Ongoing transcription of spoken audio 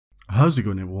How's it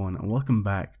going everyone, and welcome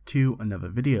back to another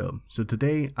video. So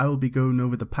today I will be going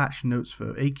over the patch notes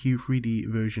for AQ3D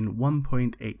version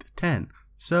 1.810.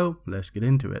 So let's get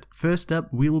into it. First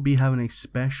up, we will be having a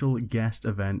special guest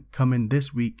event coming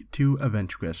this week to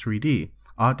Event3D.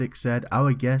 Arctic said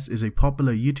our guest is a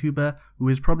popular YouTuber who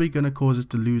is probably going to cause us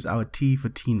to lose our T for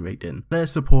teen rating. Their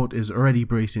support is already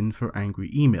bracing for angry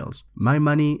emails. My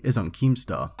money is on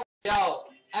Keemstar. Yo,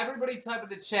 everybody type in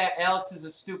the chat, Alex is a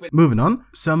stupid. Moving on,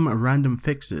 some random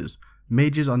fixes.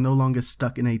 Mages are no longer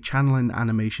stuck in a channeling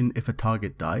animation if a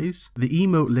target dies. The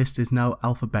emote list is now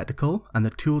alphabetical, and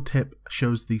the tooltip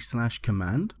shows the /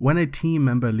 command. When a team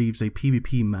member leaves a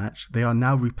PvP match, they are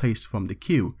now replaced from the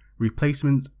queue.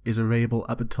 Replacement is available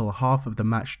up until half of the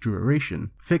match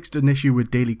duration. Fixed an issue with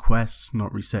daily quests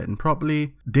not resetting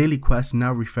properly. Daily quests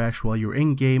now refresh while you're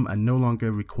in game and no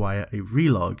longer require a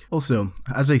relog. Also,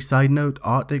 as a side note,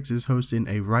 Arctic is hosting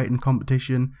a writing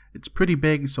competition. It's pretty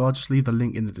big, so I'll just leave the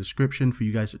link in the description for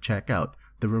you guys to check out.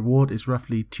 The reward is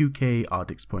roughly 2k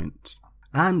Arctic points.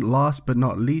 And last but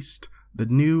not least, the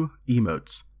new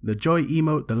emotes. The joy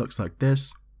emote that looks like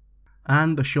this,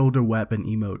 and the shoulder weapon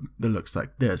emote that looks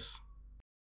like this.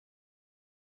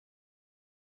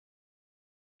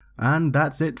 And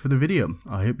that's it for the video.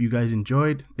 I hope you guys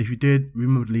enjoyed. If you did,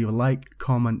 remember to leave a like,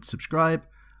 comment, subscribe.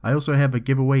 I also have a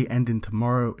giveaway ending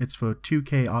tomorrow. It's for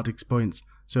 2k Arctic points,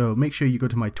 so make sure you go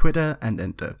to my Twitter and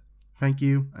enter. Thank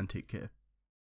you and take care.